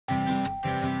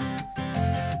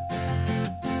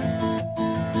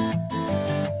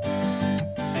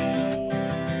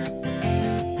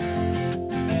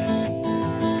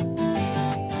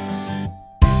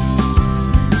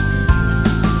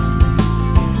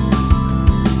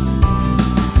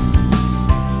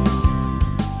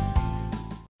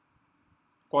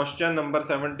Question number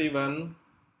 71.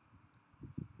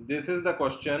 This is the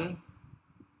question.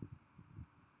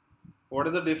 What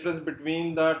is the difference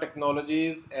between the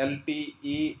technologies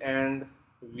LTE and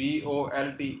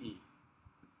VoLTE?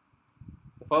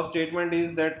 The first statement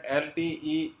is that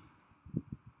LTE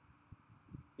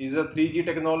is a 3G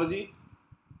technology.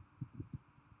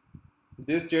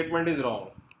 This statement is wrong.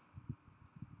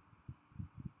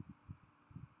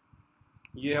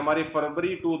 ये हमारी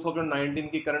फरवरी 2019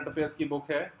 की current affairs की book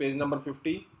है, page number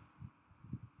 50.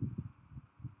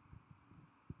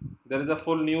 There is a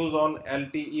full news on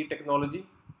LTE technology.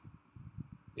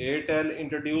 Airtel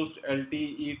introduced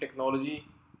LTE technology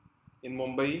in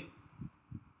Mumbai.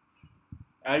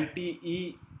 LTE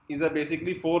is a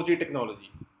basically 4G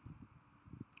technology.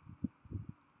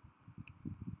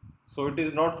 So it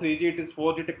is not 3G, it is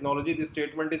 4G technology. This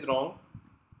statement is wrong.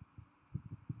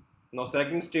 Now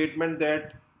second statement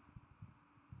that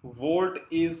Volt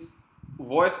is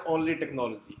voice only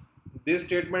technology. This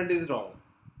statement is wrong.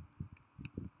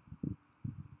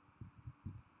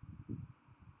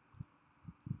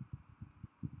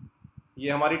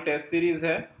 ये हमारी test series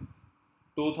है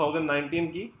 2019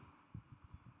 की.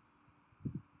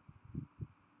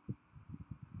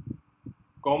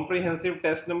 Comprehensive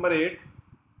test number 8,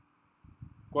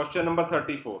 question number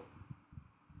 34.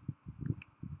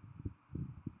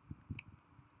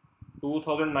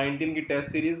 2019 की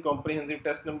test series comprehensive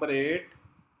test number 8,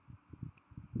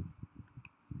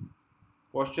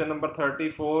 question number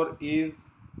 34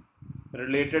 is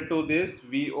related to this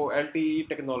VoLTE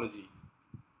technology.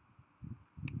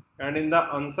 And in the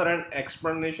answer and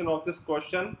explanation of this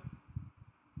question,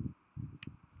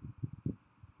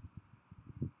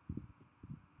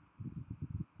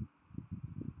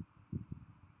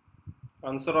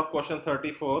 answer of question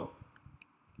 34,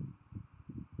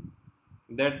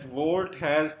 that Volt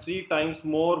has 3 times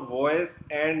more voice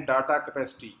and data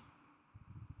capacity.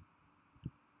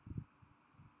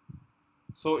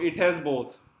 So it has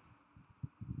both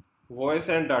voice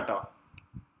and data.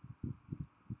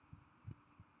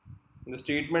 The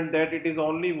statement that it is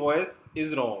only voice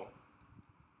is wrong.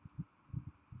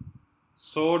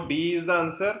 So D is the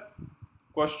answer.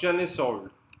 Question is solved.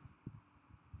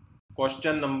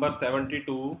 Question number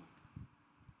 72.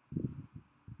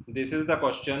 This is the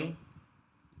question.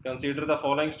 Consider the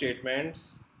following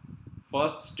statements.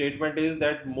 First statement is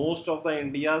that most of the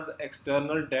India's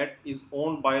external debt is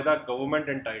owned by the government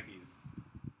entities.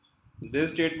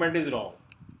 This statement is wrong.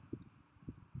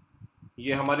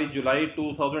 ये हमारी जुलाई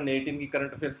 2018 की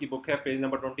current affairs की book है, page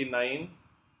number 29.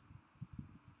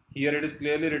 Here it is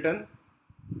clearly written,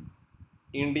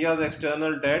 India's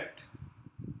external debt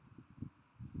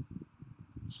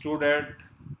stood at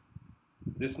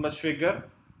this much figure,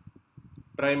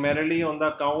 primarily on the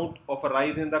account of a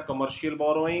rise in the commercial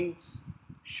borrowings,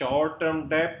 short-term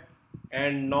debt,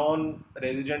 and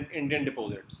non-resident Indian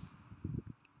deposits.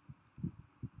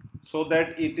 So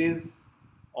that it is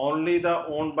only the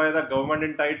owned by the government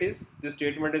entities. This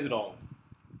statement is wrong.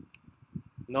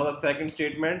 Now the second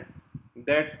statement,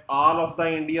 that all of the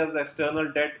India's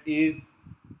external debt is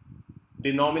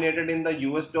denominated in the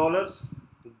US dollars.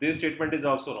 This statement is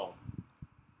also wrong.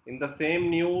 In the same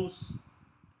news,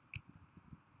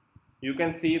 you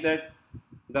can see that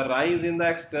the rise in the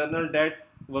external debt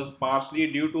was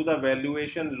partially due to the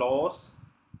valuation loss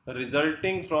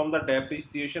resulting from the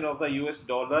depreciation of the US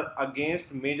dollar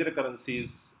against major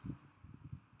currencies.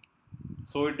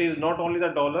 So it is not only the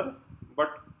dollar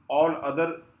but all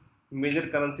other major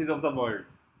currencies of the world.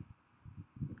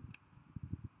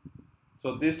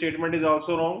 So this statement is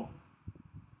also wrong.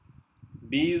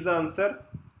 B is the answer.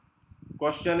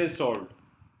 Question is solved.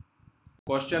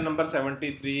 Question number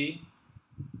 73.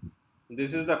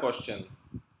 This is the question.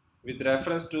 With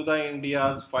reference to the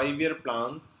India's 5-year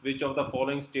plans, which of the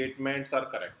following statements are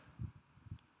correct?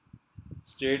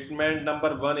 Statement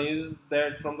number 1 is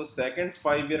that from the second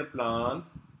 5-year plan,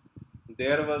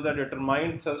 there was a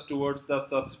determined thrust towards the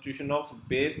substitution of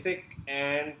basic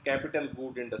and capital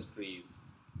good industries.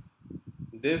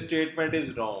 This statement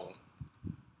is wrong.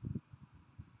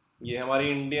 ये हमारी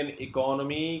Indian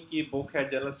economy की book है,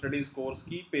 general studies course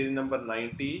की, page number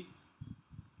 90.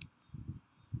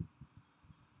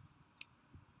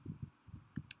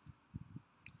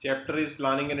 Chapter is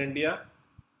planning in India.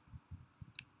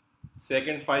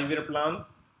 Second 5-year plan.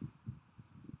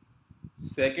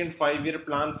 Second 5-year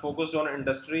plan focused on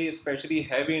industry, especially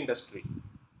heavy industry.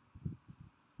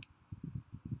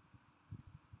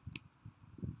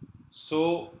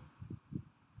 So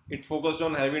it focused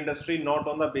on heavy industry, not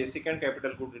on the basic and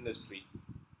capital good industry.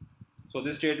 So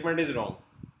this statement is wrong.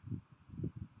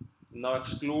 Now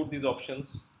exclude these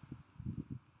options.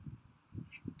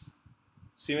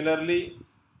 Similarly,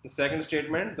 the second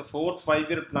statement, the fourth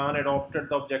five-year plan adopted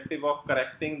the objective of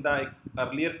correcting the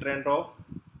earlier trend of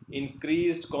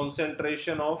increased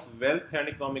concentration of wealth and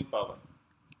economic power.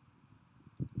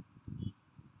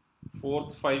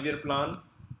 Fourth five-year plan.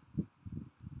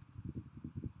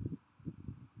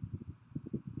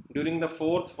 During the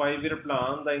fourth five-year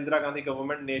plan, the Indira Gandhi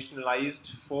government nationalized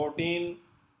 14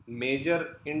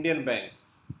 major Indian banks.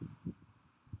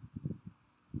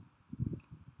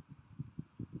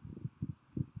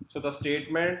 So the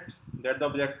statement that the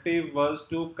objective was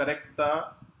to correct the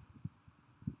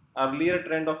earlier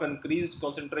trend of increased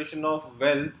concentration of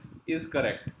wealth is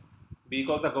correct,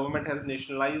 because the government has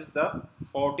nationalized the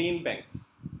 14 banks.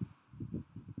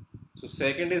 So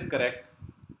second is correct.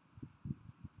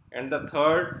 And the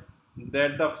third,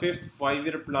 that the fifth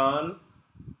five-year plan,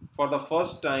 for the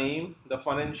first time, the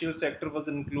financial sector was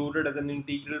included as an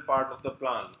integral part of the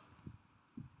plan.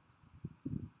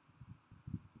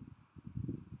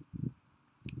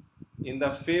 In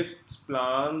the fifth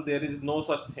plan, there is no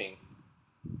such thing.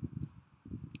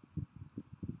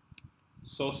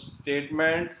 So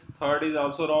statement third is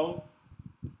also wrong.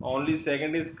 Only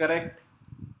second is correct.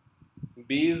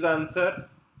 B is the answer.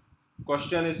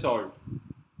 Question is solved.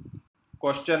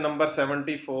 Question number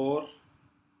 74.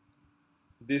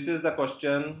 This is the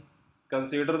question.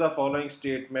 Consider the following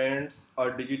statements. A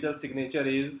digital signature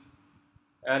is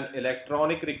an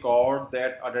electronic record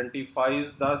that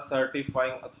identifies the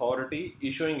certifying authority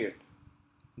issuing it.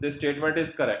 This statement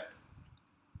is correct.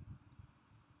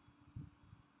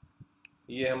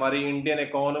 ये हमारी Indian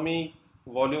economy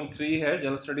volume 3 है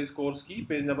general studies course की,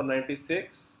 page number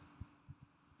 96,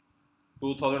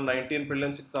 2019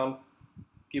 prelims exam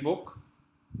की book.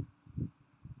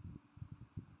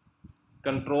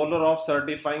 Controller of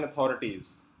certifying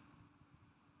authorities,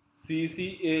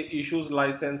 CCA issues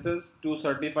licenses to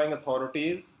certifying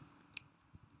authorities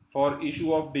for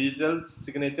issue of digital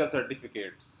signature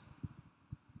certificates.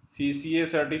 CCA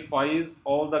certifies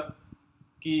all the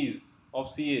keys of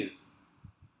CAs.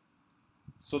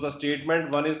 So the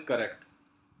statement 1 is correct.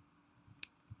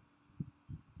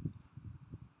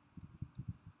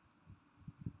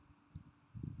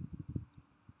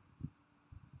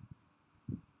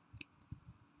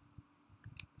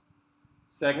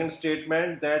 Second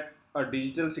statement, that a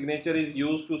digital signature is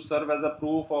used to serve as a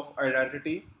proof of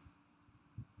identity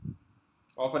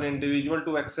of an individual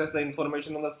to access the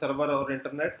information on the server or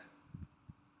internet.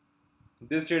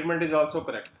 This statement is also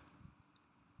correct.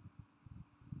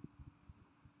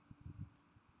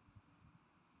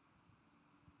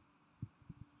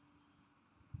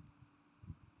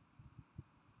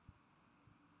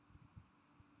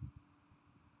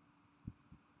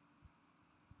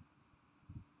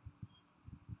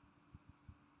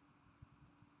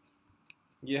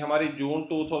 ये हमारी जून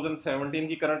 2017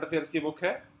 की current affairs की book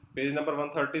है, page number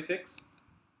 136.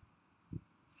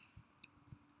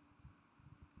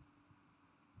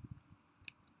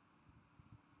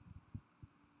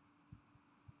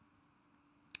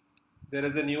 There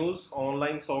is a news,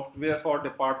 online software for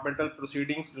departmental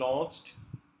proceedings launched.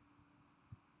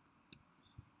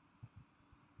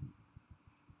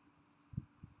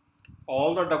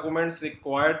 All the documents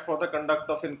required for the conduct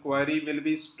of inquiry will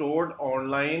be stored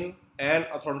online and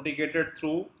authenticated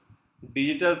through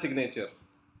digital signature.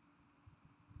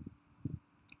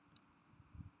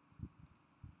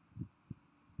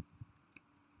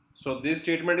 So this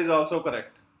statement is also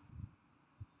correct.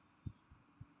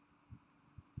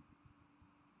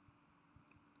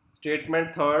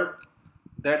 Statement third,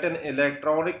 that an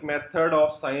electronic method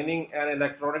of signing an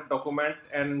electronic document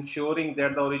and ensuring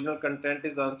that the original content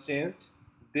is unchanged.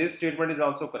 This statement is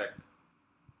also correct.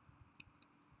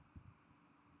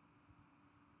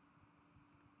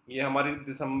 ये हमारी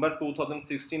दिसंबर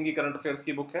 2016 की current affairs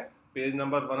की book है, page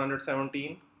number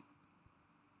 117.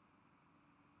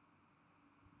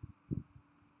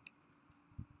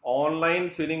 Online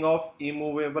filling of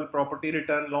immovable property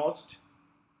return launched.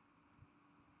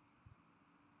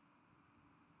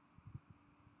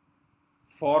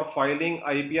 For filing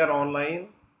IPR online,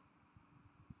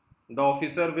 the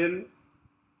officer will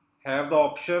have the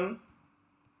option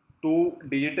to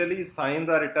digitally sign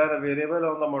the return available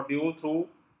on the module through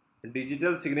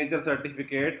digital signature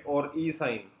certificate or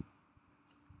e-sign.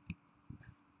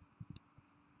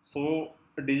 So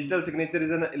digital signature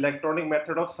is an electronic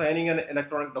method of signing an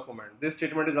electronic document. This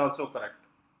statement is also correct.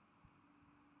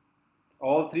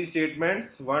 All three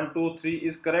statements 1, 2, 3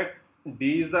 is correct.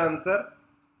 D is the answer.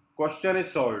 Question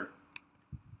is solved.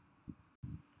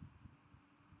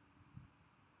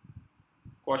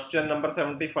 Question number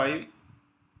 75.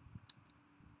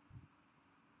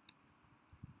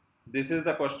 This is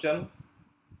the question.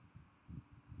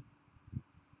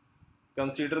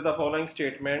 Consider the following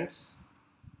statements.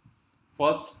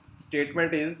 First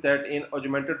statement is that in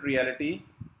augmented reality,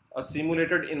 a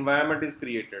simulated environment is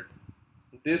created.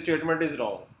 This statement is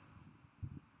wrong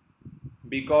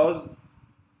because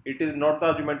it is not the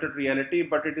augmented reality,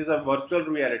 but it is a virtual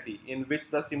reality in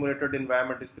which the simulated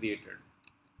environment is created.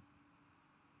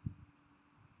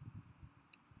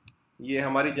 ये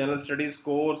हमारी general studies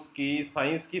course की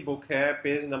science की book है,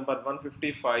 page number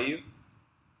 155,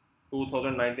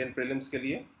 2019 prelims के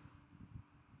लिए.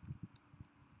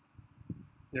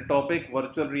 The topic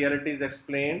virtual reality is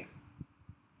explained.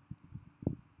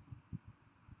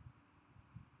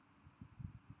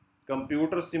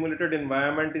 Computer simulated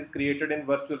environment is created in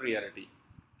virtual reality.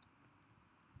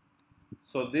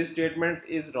 So this statement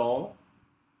is wrong.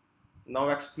 Now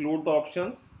exclude the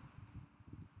options.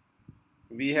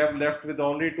 We have left with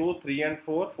only 2, 3 and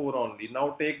 4, 4 only. Now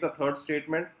take the third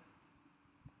statement.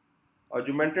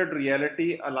 Augmented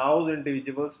reality allows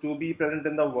individuals to be present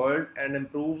in the world and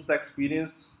improves the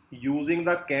experience using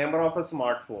the camera of a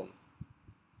smartphone.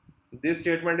 This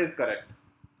statement is correct.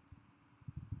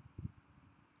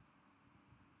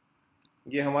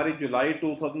 ये हमारी जुलाई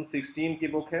 2016 की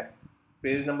book है,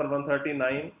 page number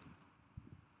 139.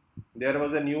 There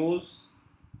was a news,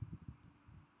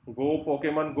 Go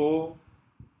Pokemon Go.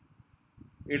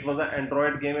 It was an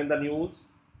Android game in the news.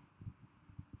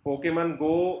 Pokemon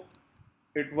Go,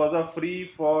 it was a free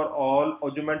for all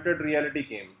augmented reality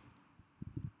game.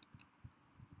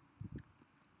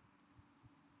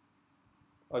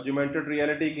 Augmented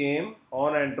reality game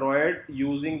on Android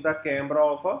using the camera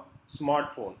of a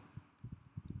smartphone.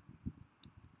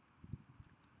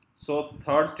 So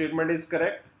third statement is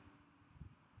correct.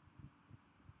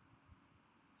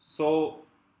 So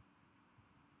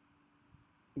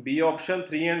B option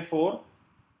 3 and 4.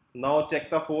 Now check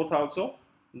the fourth also,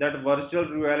 that virtual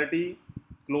reality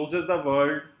closes the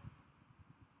world,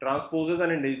 transposes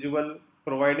an individual,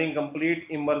 providing complete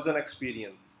immersion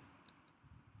experience.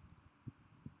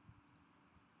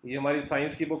 ये हमारी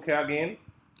science की book है, again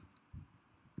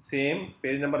same,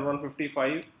 page number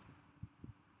 155.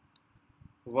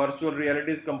 Virtual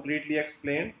reality is completely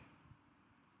explained.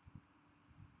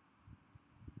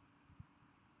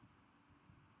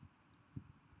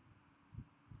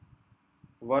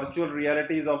 Virtual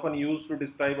reality is often used to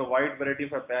describe a wide variety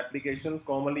of applications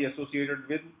commonly associated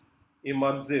with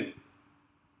immersive,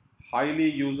 highly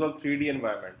usual 3D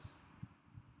environments.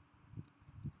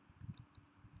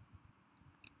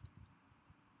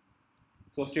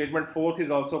 So statement 4th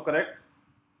is also correct.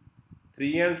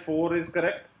 3 and 4 is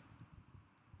correct.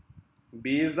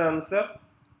 B is the answer.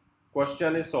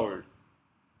 Question is solved.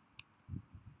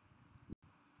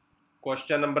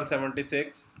 Question number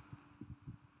 76.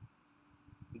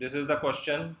 This is the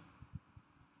question.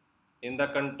 In the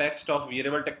context of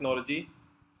wearable technology,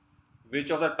 which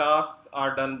of the tasks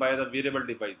are done by the wearable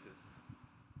devices?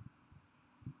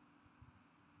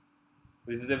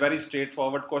 This is a very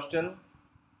straightforward question.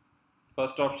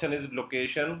 First option is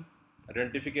location,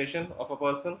 identification of a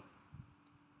person.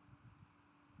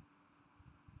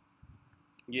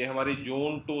 ये हमारी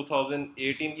जून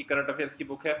 2018 की current affairs की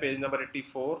book है, page number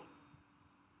 84.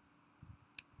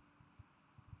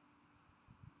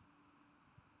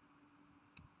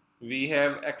 We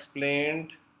have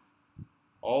explained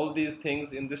all these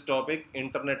things in this topic,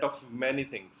 Internet of Many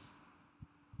Things.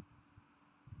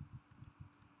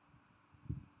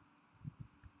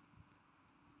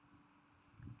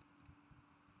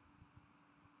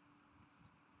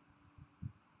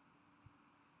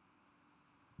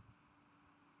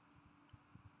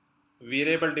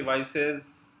 Wearable devices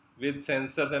with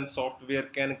sensors and software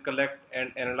can collect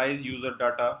and analyze user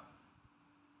data,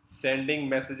 sending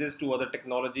messages to other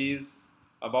technologies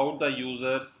about the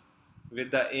users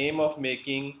with the aim of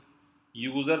making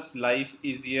users' life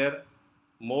easier,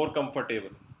 more comfortable.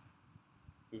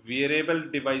 Wearable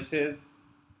devices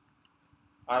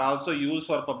are also used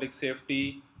for public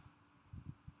safety,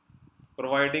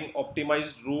 providing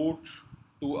optimized route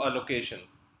to a location.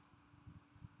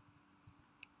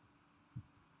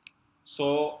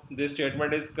 So this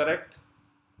statement is correct.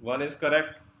 1 is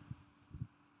correct.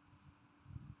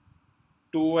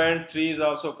 2 and 3 is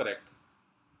also correct.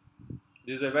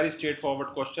 This is a very straightforward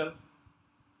question.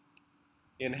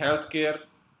 In healthcare,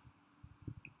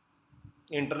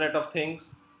 Internet of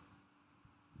Things,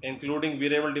 including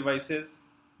wearable devices,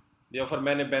 they offer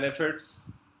many benefits,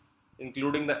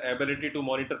 including the ability to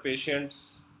monitor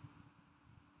patients.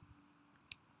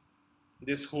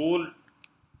 This whole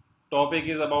topic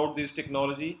is about this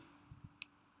technology.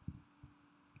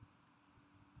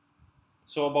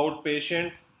 So about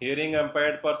patient, hearing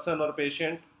impaired person or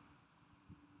patient,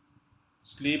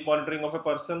 sleep monitoring of a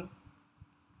person,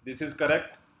 this is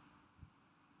correct.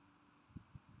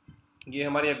 ये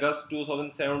हमारी अगस्त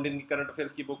 2017 की current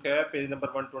affairs की book है, page number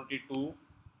 122।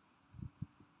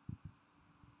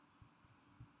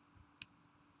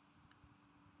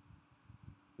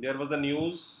 There was the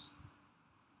news,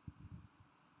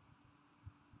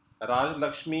 Raj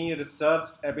Lakshmi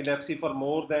researched epilepsy for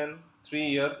more than 3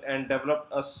 years and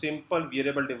developed a simple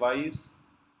wearable device,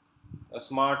 a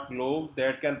smart globe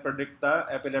that can predict the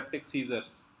epileptic seizures.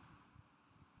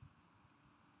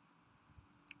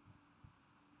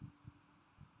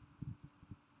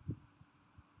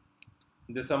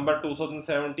 December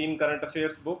 2017 current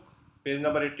affairs book, page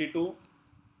number 82.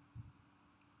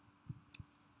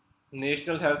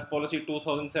 National Health Policy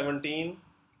 2017.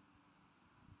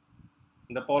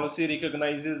 The policy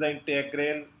recognizes the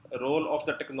integral role of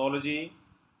the technology,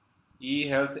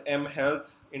 e-health, m-health,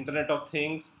 Internet of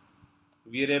Things,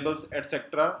 wearables,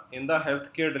 etc. in the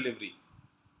healthcare delivery.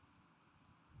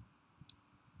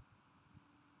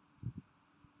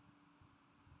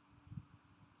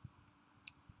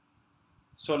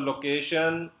 So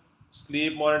location,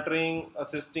 sleep monitoring,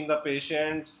 assisting the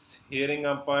patients, hearing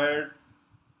impaired,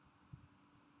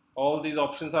 all these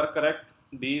options are correct.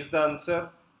 D is the answer.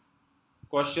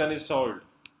 Question is solved.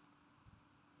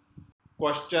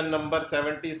 Question number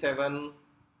 77.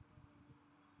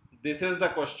 This is the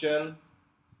question.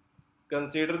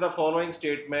 Consider the following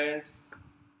statements.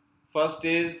 First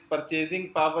is,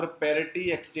 purchasing power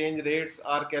parity exchange rates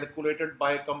are calculated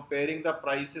by comparing the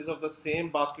prices of the same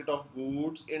basket of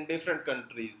goods in different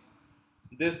countries.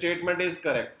 This statement is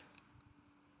correct.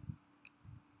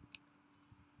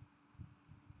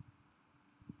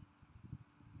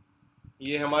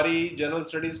 ये हमारी general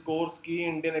studies course की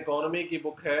Indian economy की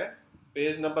book है,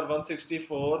 page number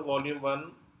 164, volume 1.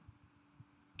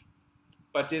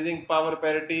 Purchasing power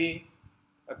parity,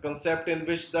 a concept in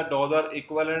which the dollar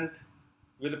equivalent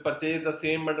will purchase the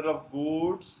same bundle of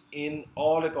goods in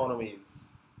all economies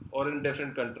or in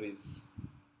different countries.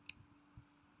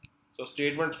 So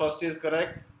statement first is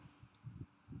correct.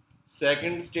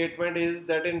 Second statement is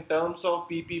that in terms of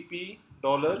PPP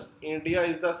dollars, India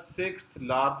is the 6th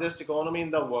largest economy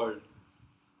in the world.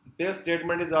 This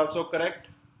statement is also correct.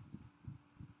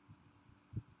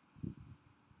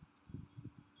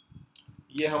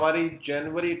 ये हमारी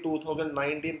जनवरी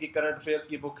 2019 की current affairs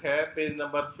की book है, page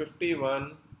number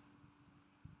 51.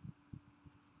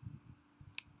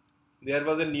 There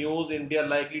was a news, India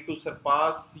likely to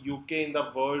surpass UK in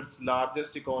the world's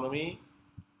largest economy.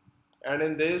 And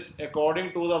in this, according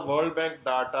to the World Bank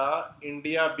data,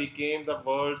 India became the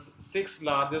world's 6th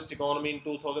largest economy in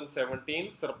 2017,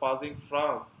 surpassing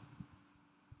France.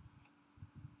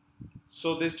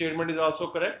 So this statement is also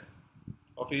correct.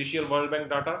 Official World Bank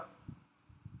data.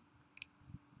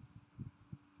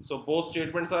 So both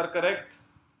statements are correct.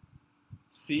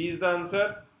 C is the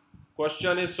answer.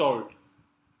 Question is solved.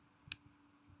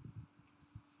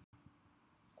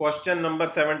 Question number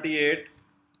 78.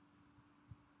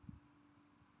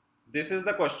 This is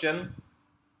the question.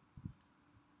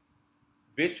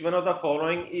 Which one of the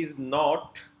following is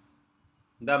not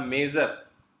the measure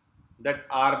that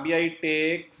RBI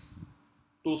takes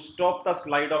to stop the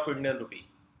slide of Indian rupee?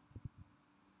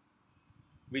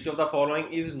 Which of the following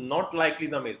is not likely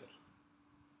the measure?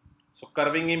 So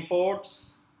curbing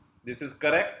imports, this is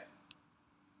correct.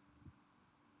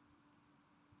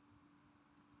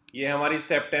 ये हमारी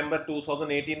सितंबर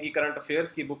 2018 की current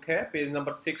affairs की book है, page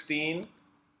number 16.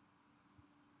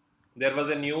 There was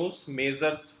a news,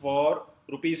 measures for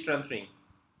rupee strengthening.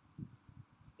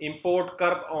 Import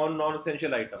curb on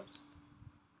non-essential items.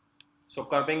 So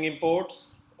curbing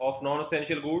imports of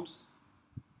non-essential goods.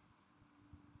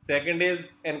 Second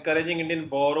is encouraging Indian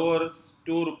borrowers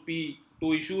to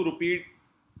issue rupee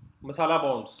masala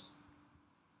bonds.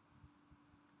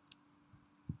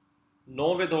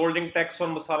 No withholding tax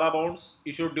on masala bonds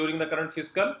issued during the current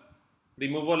fiscal.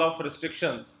 Removal of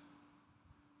restrictions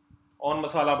on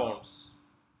masala bonds.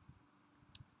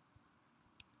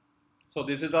 So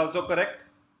this is also correct.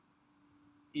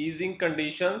 Easing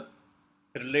conditions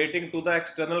relating to the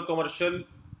external commercial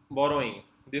borrowing.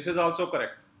 This is also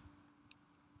correct.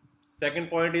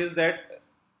 Second point is that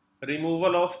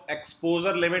removal of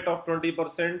exposure limit of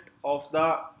 20% of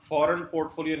the foreign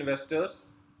portfolio investors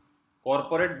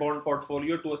corporate bond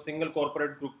portfolio to a single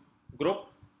corporate group.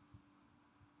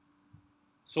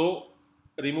 So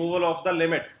removal of the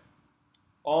limit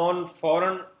on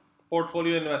foreign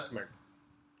portfolio investment.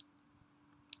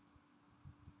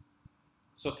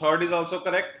 So third is also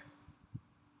correct.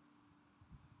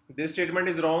 This statement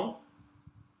is wrong.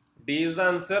 D is the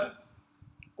answer.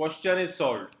 Question is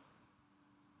solved.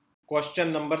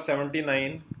 Question number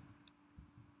 79.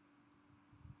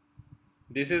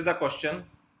 This is the question.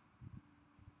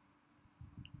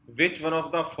 Which one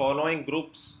of the following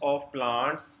groups of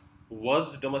plants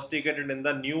was domesticated in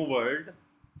the New World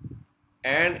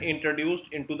and introduced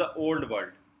into the Old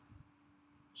World?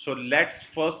 So let's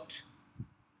first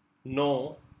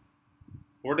know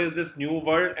what is this New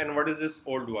World and what is this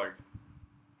Old World.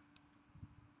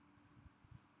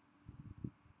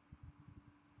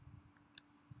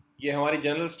 ये हमारी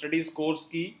general studies course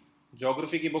की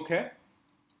geography की book है,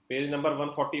 page number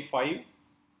 145.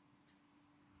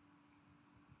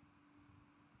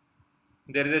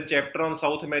 There is a chapter on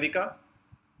South America.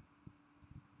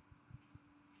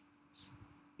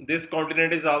 This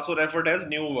continent is also referred as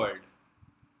New World.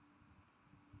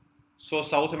 So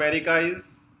South America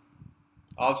is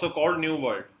also called New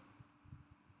World.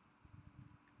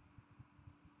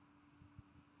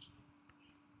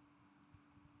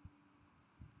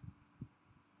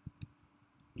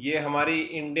 ये हमारी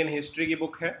Indian history की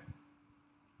book है,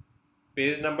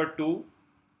 page number 2.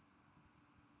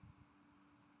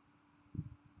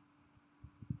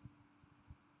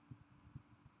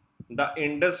 The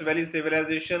Indus Valley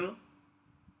civilization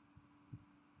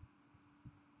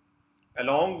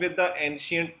along with the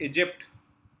ancient Egypt,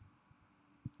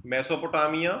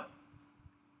 Mesopotamia,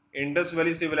 Indus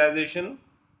Valley civilization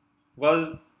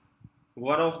was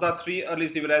one of the 3 early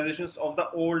civilizations of the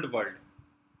Old World.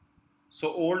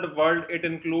 So Old World, it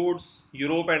includes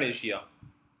Europe and Asia,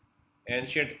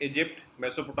 ancient Egypt,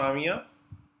 Mesopotamia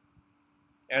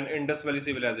and Indus Valley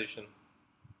civilization.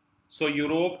 So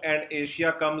Europe and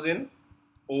Asia comes in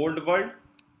Old World,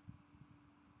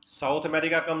 South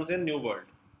America comes in New World.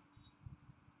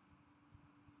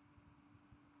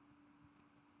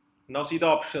 Now see the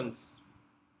options.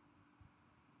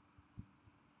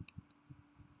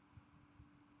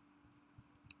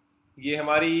 ये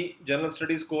हमारी general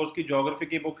studies course की geography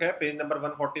की book है, page number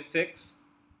 146.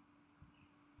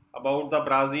 About the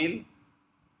Brazil.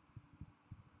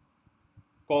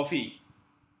 Coffee.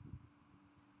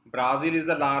 Brazil is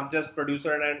the largest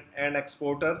producer and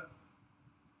exporter.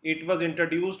 It was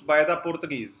introduced by the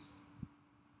Portuguese.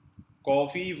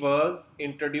 Coffee was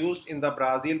introduced in the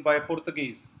Brazil by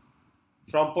Portuguese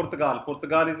from Portugal.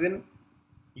 Portugal is in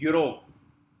Europe,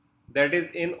 that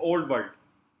is in Old World.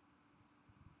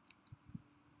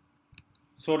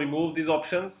 So remove these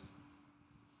options.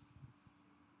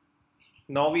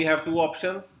 Now we have 2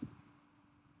 options.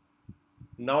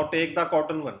 Now take the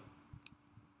cotton one.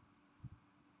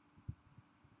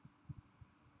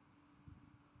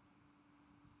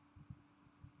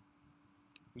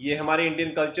 ये हमारी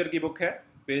Indian culture की book है,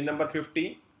 page number 50.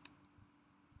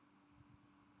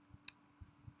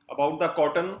 About the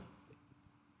cotton.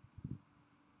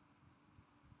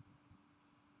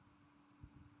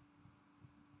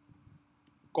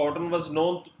 Cotton was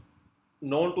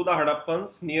known to the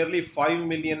Hadappans nearly 5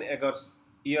 million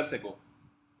years ago.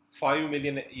 5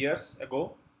 million years ago.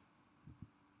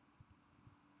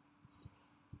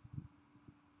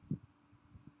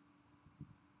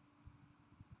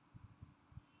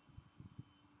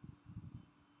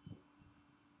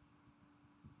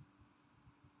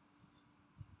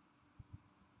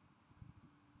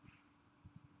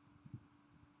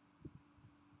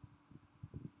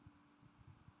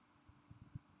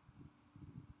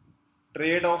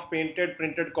 Trade of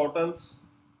printed cottons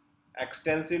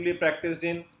extensively practiced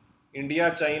in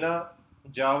India, China,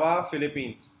 Java,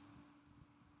 Philippines.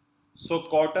 So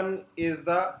cotton is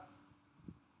the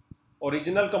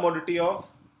original commodity of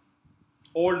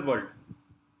Old World,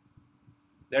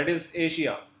 that is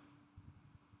Asia.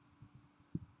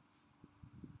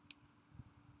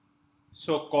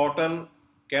 So cotton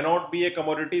cannot be a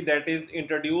commodity that is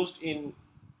introduced in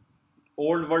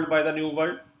Old World by the New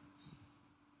World.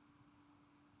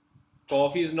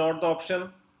 Coffee is not the option.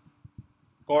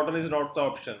 Cotton is not the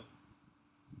option.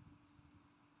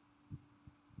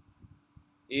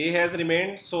 A has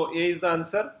remained, so A is the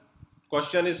answer.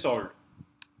 Question is solved.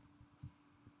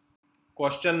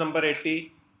 Question number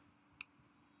 80.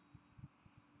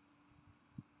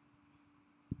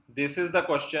 This is the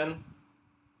question.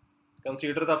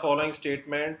 Consider the following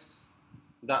statements.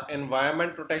 The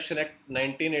Environment Protection Act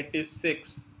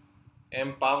 1986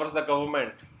 empowers the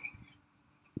government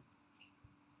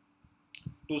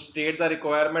to state the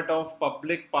requirement of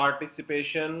public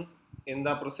participation in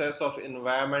the process of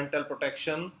environmental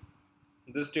protection.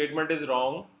 This statement is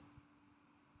wrong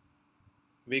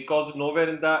because nowhere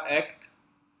in the act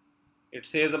it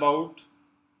says about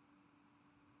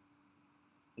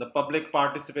the public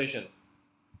participation.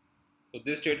 So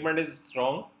this statement is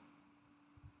wrong.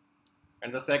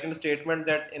 And the second statement,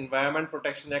 that Environment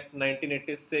Protection Act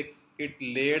 1986, it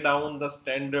laid down the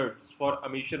standards for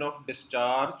emission of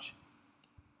discharge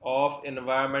of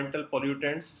environmental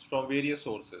pollutants from various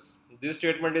sources. This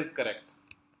statement is correct.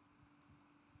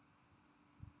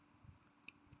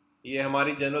 ये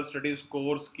हमारी general studies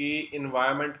course की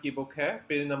environment की book है,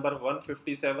 page number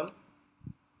 157.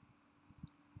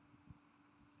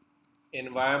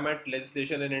 Environment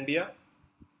legislation in India,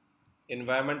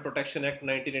 Environment Protection Act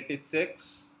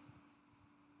 1986.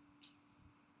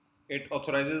 It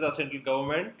authorizes the central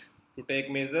government to take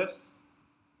measures.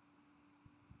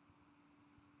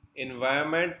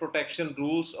 Environment Protection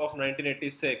Rules of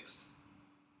 1986.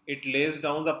 It lays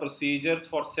down the procedures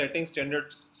for setting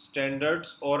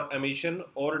standards or emission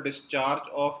or discharge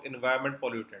of environment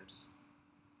pollutants.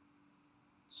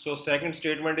 So second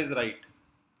statement is right.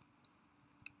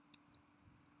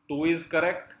 2 is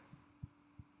correct.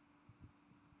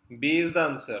 B is the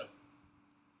answer.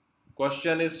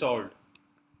 Question is solved.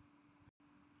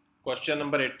 Question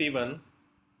number 81.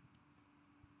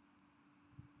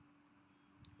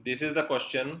 This is the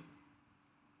question.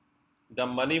 The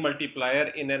money multiplier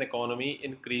in an economy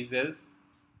increases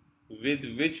with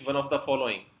which one of the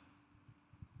following?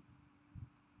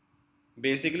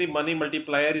 Basically, money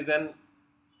multiplier is an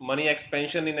money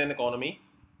expansion in an economy,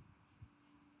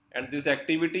 and this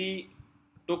activity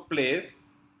took place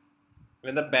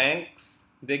when the banks,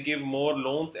 they give more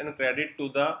loans and credit to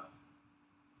the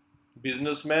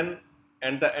businessmen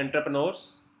and the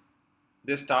entrepreneurs.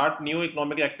 They start new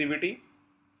economic activity,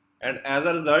 and as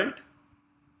a result,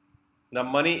 the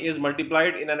money is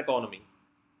multiplied in an economy.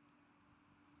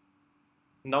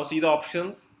 Now see the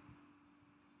options.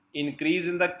 Increase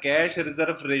in the cash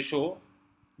reserve ratio.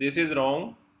 This is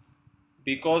wrong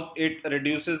because it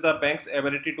reduces the bank's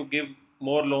ability to give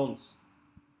more loans.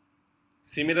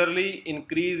 Similarly,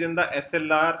 increase in the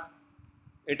SLR.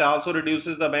 It also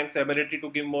reduces the bank's ability to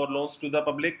give more loans to the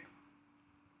public.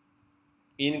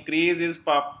 Increase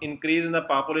in the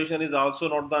population is also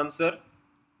not the answer,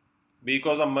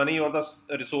 because of money or the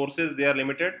resources, they are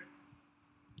limited,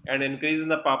 and increase in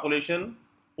the population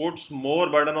puts more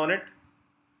burden on it.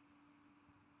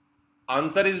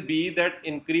 Answer is B, that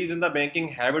increase in the banking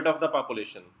habit of the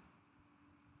population,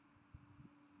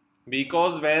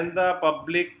 because when the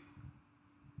public,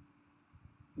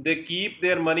 they keep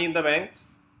their money in the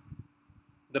banks,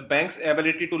 the bank's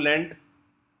ability to lend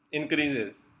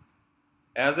increases.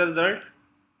 As a result,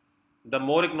 the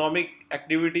more economic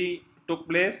activity took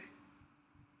place,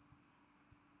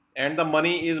 and the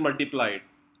money is multiplied,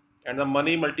 and the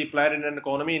money multiplier in an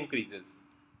economy increases.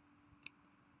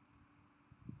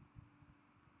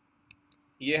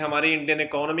 ये हमारी Indian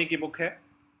economy की book है,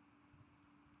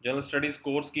 general studies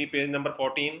course की, page number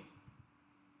 14.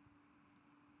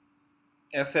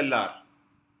 SLR.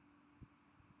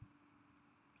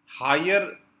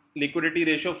 Higher liquidity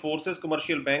ratio forces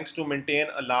commercial banks to maintain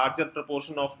a larger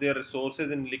proportion of their resources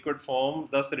in liquid form,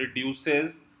 thus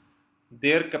reduces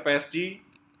their capacity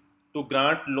to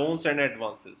grant loans and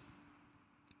advances.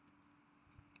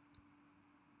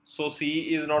 So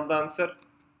C is not the answer.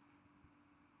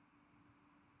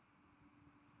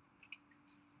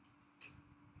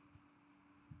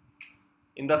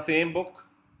 In the same book,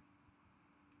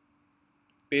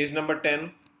 page number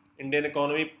 10, Indian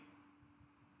economy,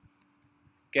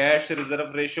 cash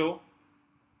reserve ratio.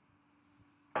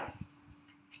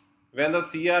 When the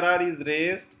CRR is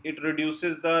raised, it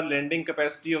reduces the lending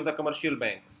capacity of the commercial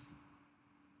banks.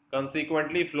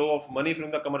 Consequently, flow of money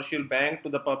from the commercial bank to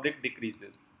the public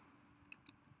decreases.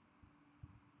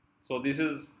 So this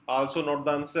is also not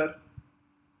the answer.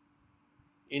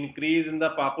 Increase in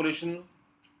the population,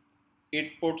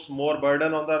 it puts more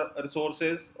burden on the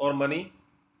resources or money.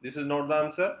 This is not the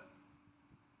answer.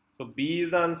 So B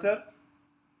is the answer.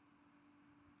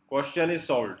 Question is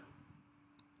solved.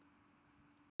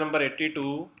 Number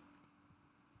 82.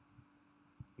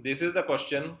 This is the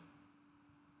question.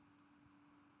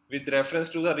 With reference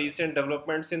to the recent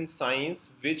developments in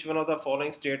science, which one of the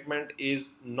following statement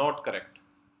is not correct?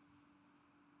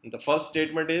 The first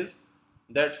statement is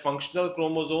that functional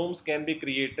chromosomes can be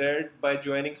created by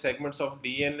joining segments of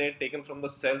DNA taken from the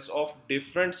cells of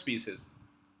different species.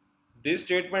 This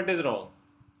statement is wrong.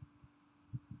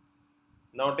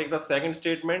 Now take the second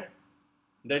statement,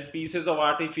 that pieces of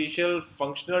artificial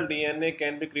functional DNA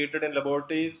can be created in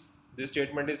laboratories. This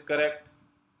statement is correct.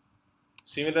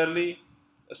 Similarly,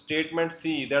 statement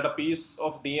C, that a piece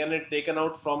of DNA taken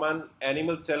out from an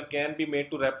animal cell can be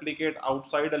made to replicate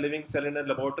outside a living cell in a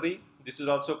laboratory. This is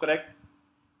also correct.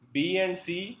 B and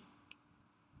C,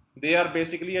 they are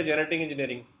basically a genetic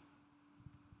engineering.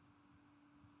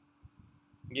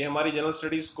 ये हमारी general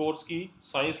studies course की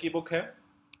science की book है,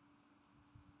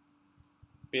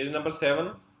 page number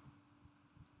 7.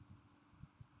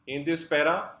 In this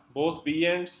para, Both B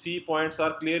and C points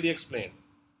are clearly explained.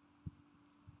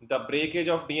 The breakage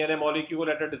of DNA molecule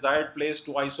at a desired place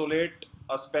to isolate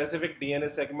a specific DNA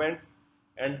segment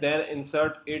and then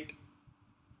insert it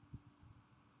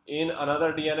in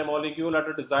another DNA molecule at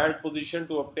a desired position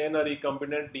to obtain a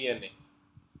recombinant DNA.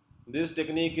 This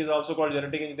technique is also called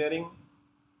genetic engineering.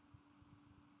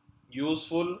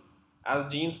 Useful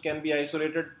as genes can be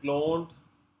isolated, cloned.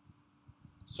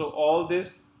 So all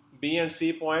this B and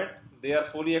C point, they are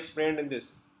fully explained in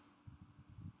this.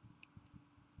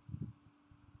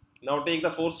 Now take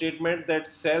the fourth statement that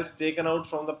cells taken out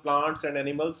from the plants and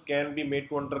animals can be made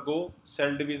to undergo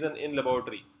cell division in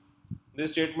laboratory.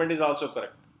 This statement is also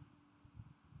correct.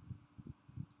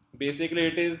 Basically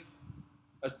it is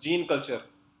a gene culture,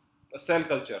 a cell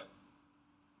culture.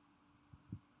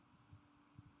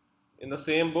 In the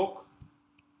same book,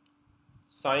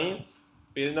 Science,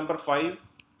 page number 5,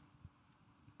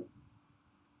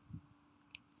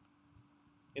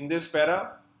 in this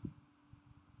para,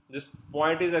 this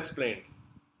point is explained.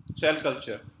 Cell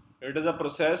culture. It is a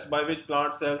process by which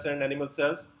plant cells and animal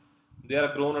cells, they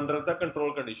are grown under the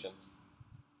control conditions.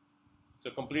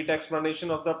 So complete explanation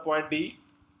of the point D.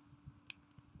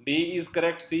 D is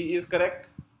correct, C is correct,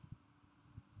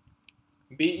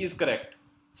 B is correct.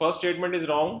 First statement is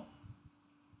wrong.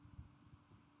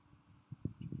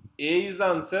 A is the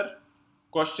answer.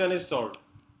 Question is solved.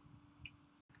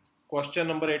 Question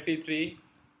number 83.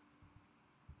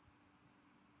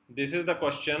 This is the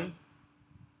question.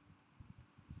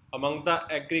 Among the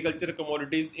agriculture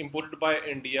commodities imported by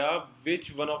India,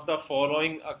 which one of the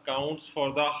following accounts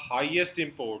for the highest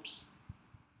imports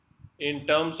in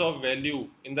terms of value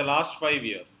in the last 5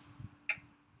 years?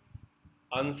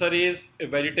 Answer is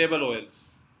vegetable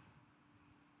oils.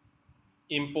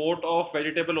 Import of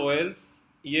vegetable oils,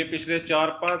 ये पिछले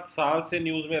 4-5 साल से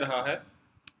news में रहा है.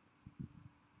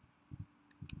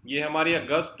 ये हमारी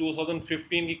अगस्त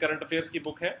 2015 की करंट अफेयर्स की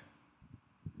बुक है.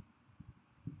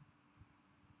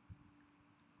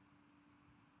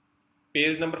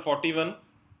 Page number 41.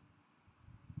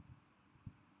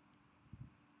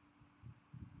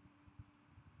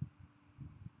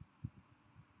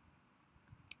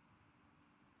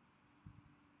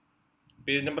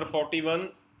 पेज नंबर 41,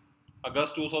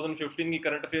 अगस्त 2015 की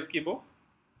करंट अफेयर्स की book.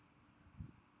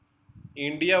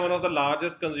 India, one of the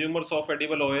largest consumers of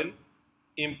edible oil,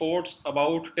 imports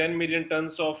about 10 million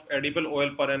tons of edible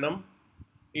oil per annum.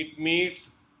 It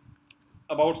meets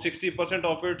about 60%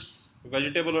 of its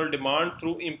vegetable oil demand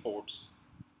through imports.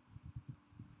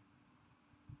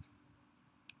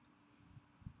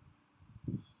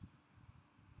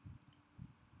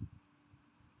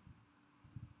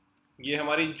 ये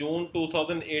हमारी जून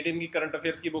 2018 की current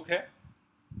affairs की book है.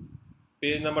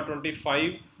 Page number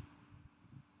 25.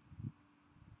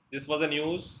 This was a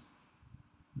news.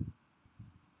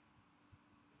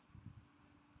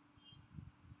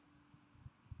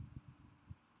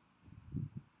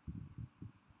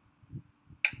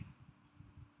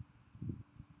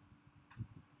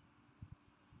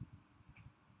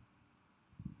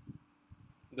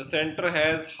 The center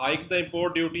has hiked the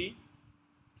import duty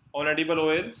on edible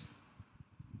oils,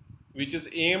 which is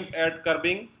aimed at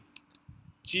curbing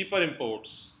cheaper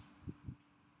imports.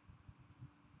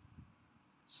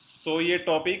 So ये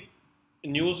topic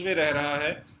news में रह रहा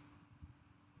है.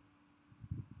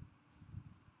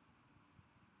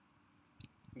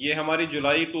 ये हमारी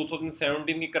जुलाई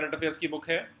 2017 की करंट अफेयर्स की बुक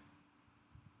है.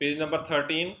 Page number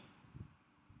 13.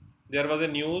 There was a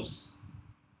news.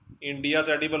 India's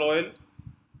edible oil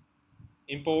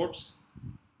imports.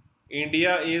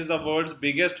 India is the world's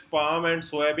biggest palm and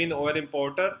soybean oil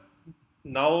importer.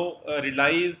 Now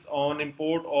relies on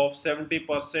import of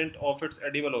 70% of its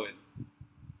edible oil.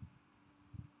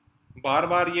 बार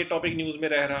बार ये topic news में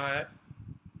रह रहा है.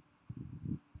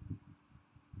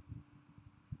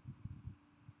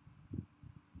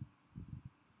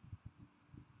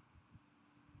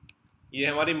 ये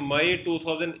हमारी मई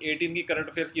 2018 की current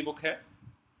affairs की book है.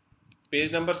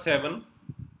 Page number 7.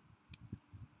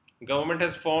 Government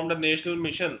has formed a national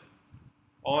mission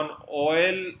on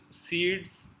oil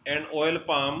seeds and oil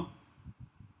palm.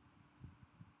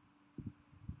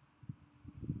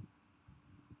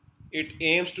 It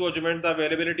aims to augment the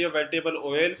availability of vegetable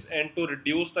oils and to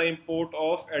reduce the import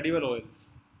of edible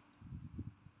oils.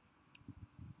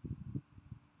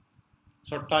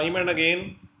 So time and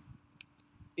again,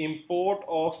 import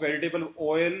of vegetable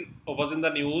oil was in the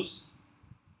news.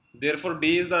 Therefore,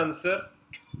 D is the answer.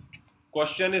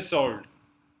 Question is solved.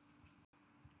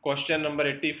 Question number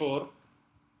 84.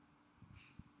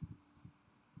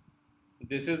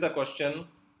 This is the question.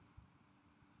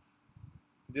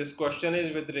 This question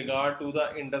is with regard to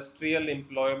the Industrial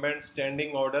Employment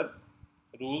Standing Order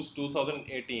Rules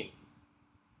 2018.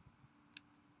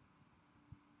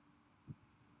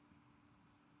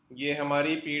 ये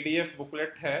हमारी PDF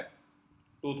booklet है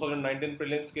 2019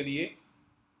 prelims के लिए,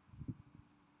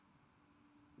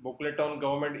 booklet on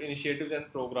government initiatives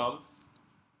and programmes.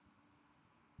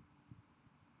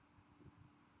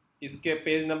 इसके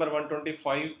page number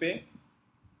 125 पे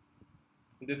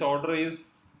this order is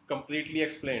completely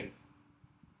explained.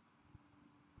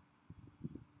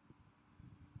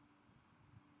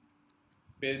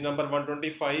 Page number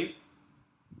 125,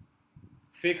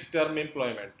 fixed term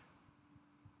employment.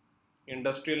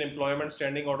 Industrial Employment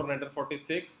Standing Order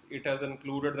 1946, it has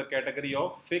included the category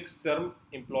of fixed term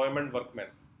employment workmen.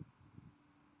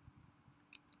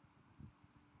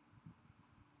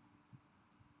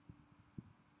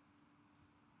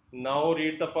 Now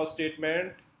read the first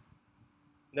statement,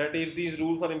 that if these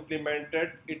rules are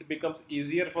implemented, it becomes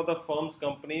easier for the firms,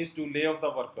 companies to lay off the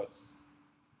workers.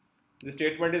 The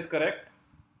statement is correct.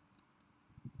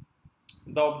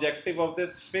 The objective of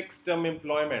this fixed term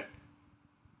employment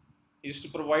is to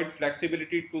provide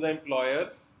flexibility to the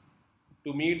employers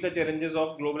to meet the challenges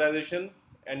of globalization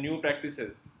and new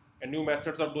practices and new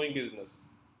methods of doing business.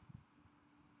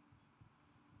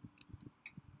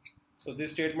 So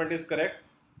this statement is correct.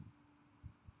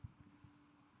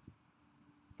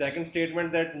 Second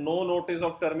statement, that no notice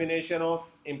of termination of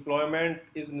employment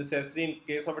is necessary in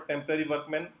case of a temporary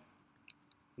workman.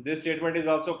 This statement is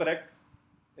also correct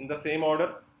in the same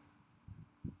order.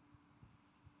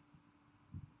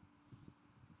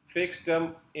 Fixed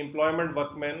term employment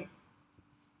workmen,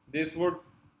 this would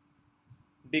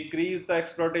decrease the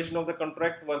exploitation of the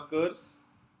contract workers,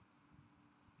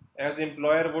 as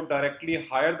employer would directly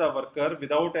hire the worker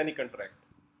without any contract.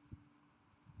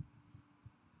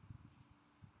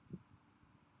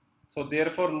 So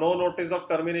therefore, no notice of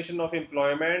termination of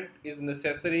employment is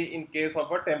necessary in case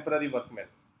of a temporary workman.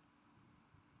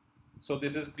 So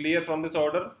this is clear from this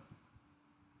order.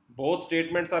 Both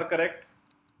statements are correct.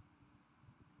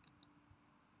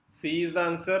 C is the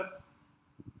answer.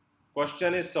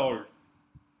 Question is solved.